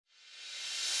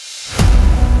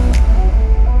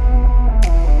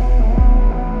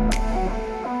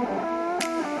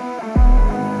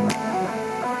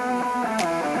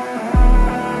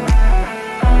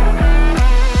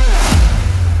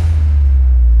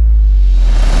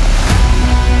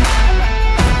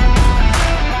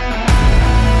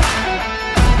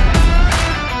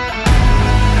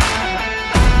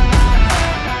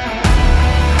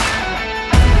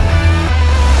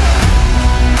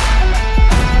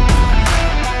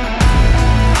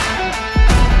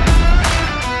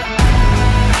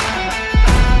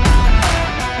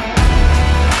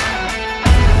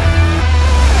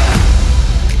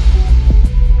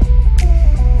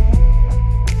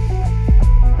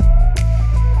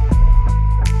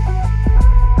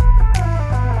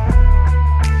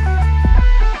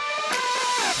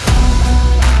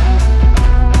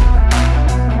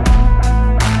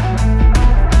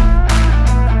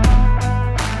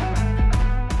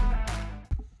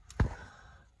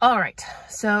All right,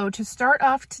 so to start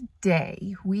off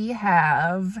today, we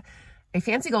have a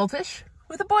fancy goldfish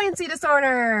with a buoyancy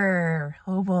disorder.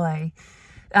 Oh boy.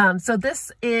 So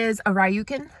this is a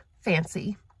Ryukin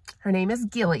fancy. Her name is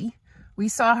Gilly. We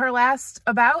saw her last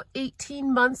about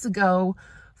 18 months ago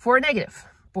for a negative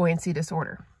buoyancy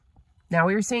disorder. Now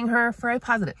we are seeing her for a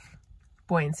positive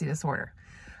buoyancy disorder.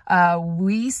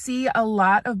 We see a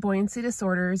lot of buoyancy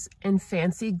disorders in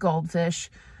fancy goldfish,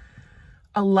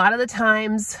 a lot of the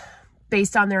times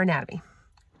based on their anatomy.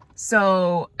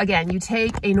 So again, you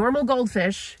take a normal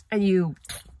goldfish and you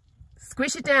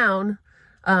squish it down.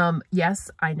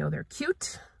 Yes, I know they're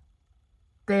cute.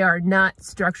 They are not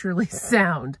structurally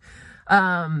sound.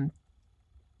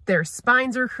 Their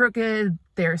spines are crooked.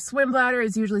 Their swim bladder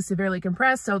is usually severely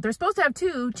compressed. So they're supposed to have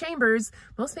 2 chambers.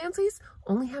 Most fancies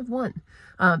only have 1.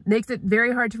 Makes it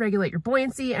very hard to regulate your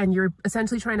buoyancy, and you're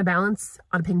essentially trying to balance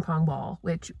on a ping pong ball,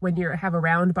 which when you have a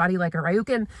round body like a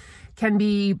Ryukin can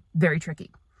be very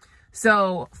tricky.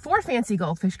 So for fancy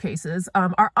goldfish cases,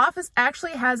 our office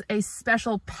actually has a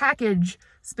special package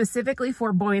specifically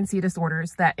for buoyancy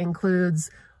disorders that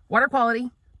includes water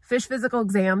quality, fish physical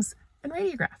exams, and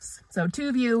radiographs. So 2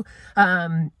 of you,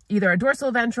 either a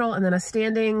dorsal ventral and then a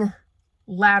standing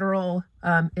lateral.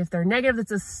 If they're negative,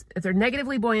 if they're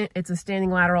negatively buoyant, it's a standing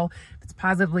lateral. If it's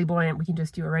positively buoyant, we can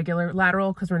just do a regular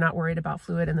lateral because we're not worried about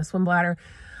fluid in the swim bladder.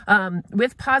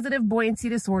 With positive buoyancy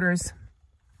disorders,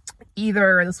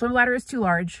 either the swim bladder is too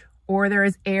large or there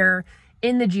is air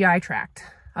in the GI tract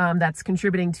that's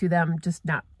contributing to them just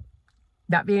not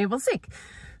being able to sink.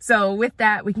 So with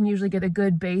that, we can usually get a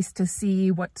good base to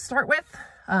see what to start with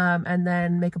and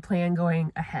then make a plan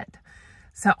going ahead.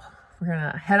 So we're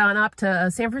gonna head on up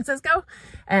to San Francisco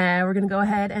and we're gonna go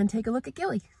ahead and take a look at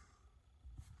Gilly.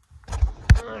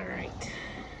 All right,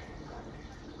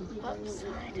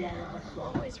 upside down,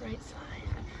 always right side.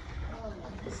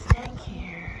 This tank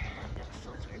here, got a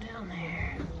filter down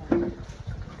there.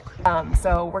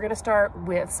 So we're gonna start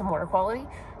with some water quality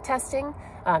testing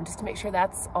just to make sure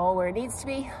that's all where it needs to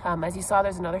be. As you saw,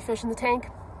 there's another fish in the tank,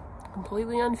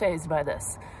 completely unfazed by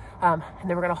this. And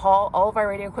then we're gonna haul all of our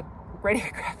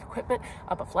radiograph equipment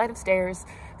up a flight of stairs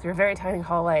through a very tiny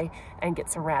hallway and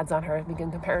get some rads on her. We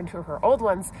can compare them to her old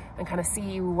ones and kind of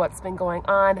see what's been going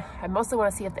on. I mostly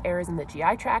want to see if the air is in the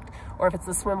GI tract or if it's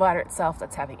the swim bladder itself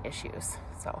that's having issues.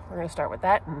 So we're going to start with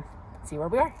that and see where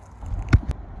we are.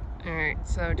 All right,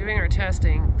 so doing our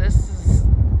testing, this is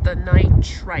the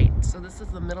nitrite. So this is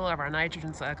the middle of our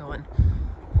nitrogen cycle, and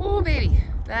oh baby,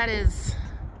 that is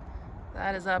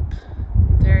up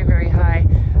very, very high.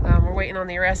 We're waiting on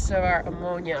the rest of our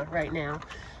ammonia right now.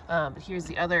 But here's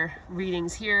the other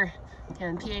readings here.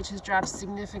 And pH has dropped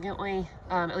significantly.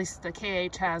 At least the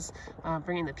KH has,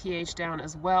 bringing the pH down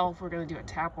as well. We're going to do a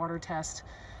tap water test.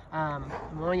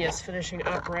 Ammonia is finishing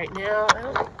up right now. I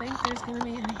don't think there's going to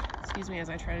be any, excuse me as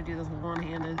I try to do this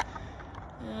one-handed.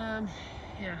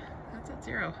 Yeah, that's at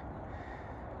 0.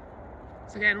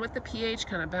 So again, with the pH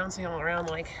kind of bouncing all around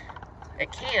like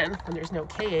it can when there's no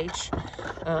KH,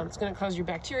 it's going to cause your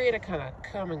bacteria to kind of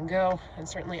come and go, and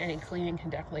certainly any cleaning can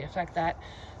definitely affect that.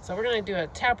 So we're going to do a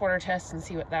tap water test and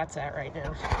see what that's at right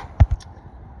now.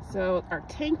 So our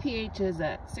tank pH is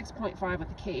at 6.5 with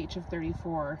a KH of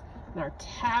 34, and our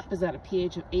tap is at a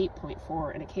pH of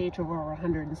 8.4 and a KH of over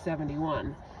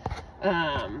 171.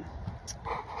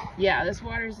 Yeah, this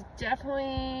water is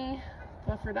definitely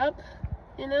buffered up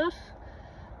enough.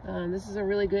 This is a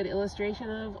really good illustration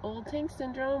of old tank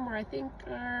syndrome, where I think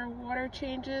our water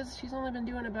changes. She's only been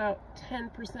doing about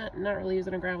 10%, not really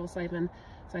using a gravel siphon.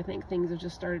 So I think things have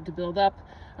just started to build up,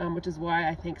 which is why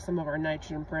I think some of our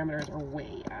nitrogen parameters are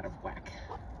way out of whack.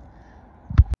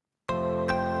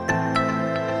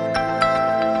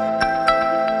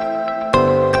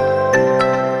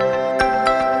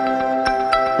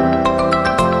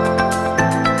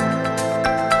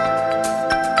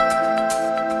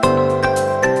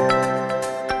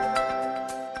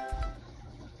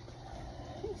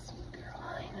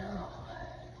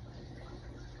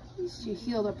 You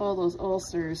healed up all those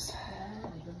ulcers.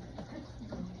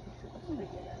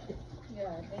 Yeah,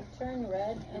 they turn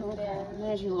red and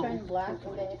then turn black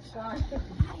and then it's gone.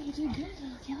 You did good,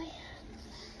 little Gilly.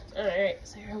 Alright,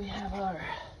 so here we have our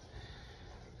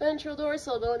ventral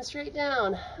dorsal going straight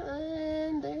down.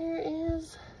 And there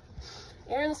is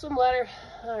air in the swim bladder.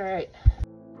 Alright.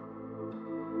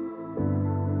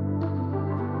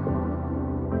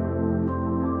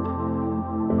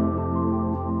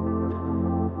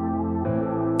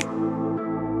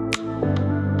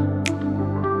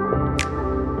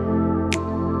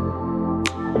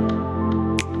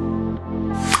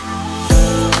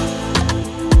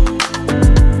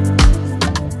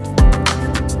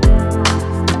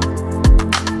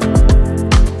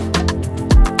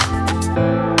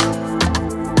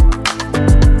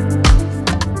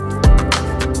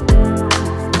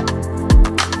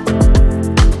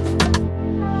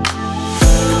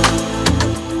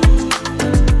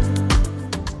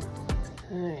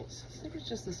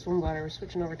 swim bladder. We're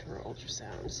switching over to our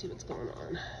ultrasound to see what's going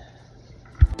on.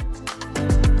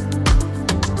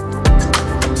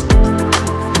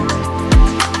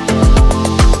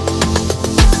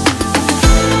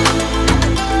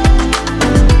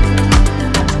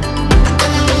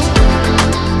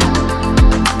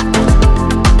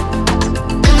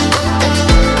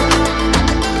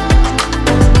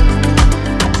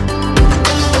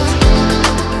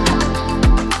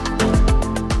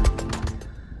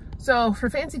 So for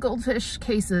fancy goldfish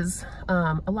cases,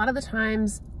 a lot of the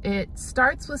times it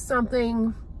starts with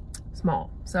something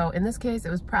small. So in this case, it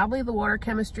was probably the water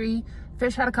chemistry.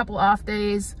 Fish had a couple off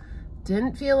days,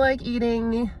 didn't feel like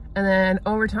eating, and then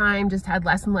over time just had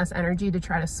less and less energy to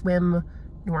try to swim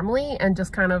normally and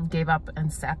just kind of gave up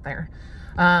and sat there.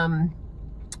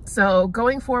 So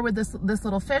going forward with this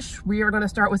little fish, we are going to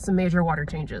start with some major water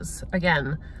changes.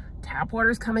 Again, tap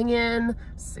water's coming in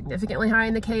significantly high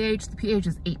in the KH. The pH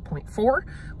is 8.4,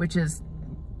 which is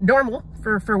normal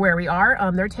for where we are.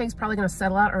 Their tank's probably going to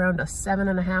settle out around a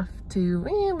 7.5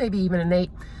 to maybe even an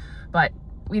 8, but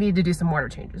we need to do some water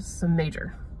changes, some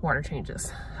major water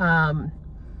changes.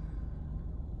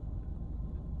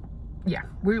 Yeah,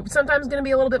 we're sometimes going to be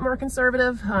a little bit more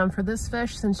conservative for this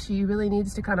fish since she really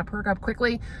needs to kind of perk up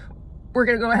quickly. We're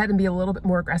going to go ahead and be a little bit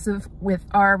more aggressive with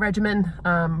our regimen.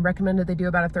 Recommended they do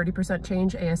about a 30%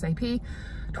 change ASAP,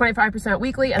 25%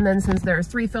 weekly, and then since there's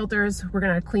 3 filters, we're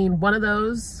going to clean one of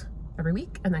those every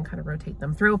week and then kind of rotate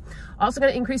them through. Also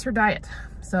going to increase her diet.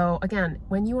 So again,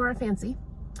 when you are a fancy,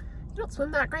 you don't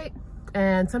swim that great,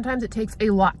 and sometimes it takes a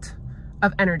lot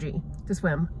of energy to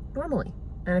swim normally.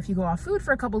 And if you go off food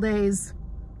for a couple days,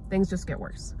 things just get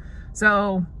worse.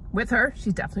 So with her,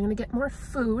 she's definitely going to get more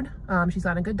food. She's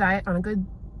on a good diet, on a good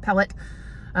pellet.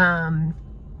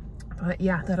 But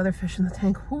yeah, that other fish in the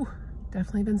tank, whew,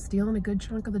 definitely been stealing a good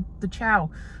chunk of the chow.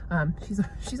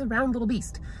 She's a round little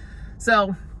beast.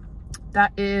 So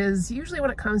that is usually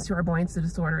when it comes to our buoyancy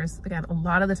disorders. Again, a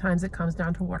lot of the times it comes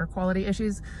down to water quality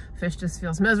issues. Fish just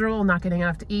feels miserable, not getting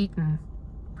enough to eat, and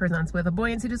presents with a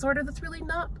buoyancy disorder that's really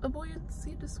not a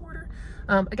buoyancy disorder.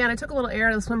 Again, I took a little air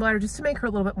out of the swim bladder just to make her a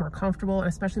little bit more comfortable and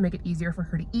especially make it easier for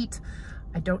her to eat.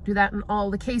 I don't do that in all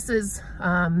the cases.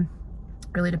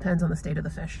 Really depends on the state of the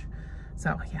fish.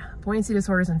 So yeah, buoyancy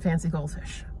disorders and fancy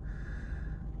goldfish.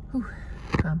 Whew.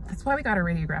 That's why we got our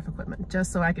radiograph equipment,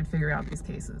 just so I could figure out these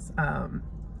cases. A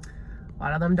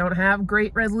lot of them don't have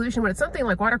great resolution, but it's something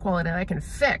like water quality that I can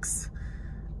fix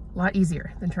a lot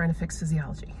easier than trying to fix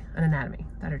physiology and anatomy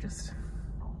that are just,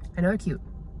 I know they're cute,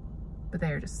 but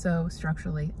they are just so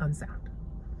structurally unsound.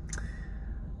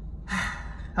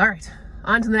 All right,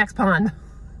 on to the next pond.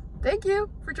 Thank you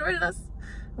for joining us.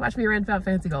 Watch me rant about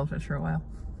fancy goldfish for a while.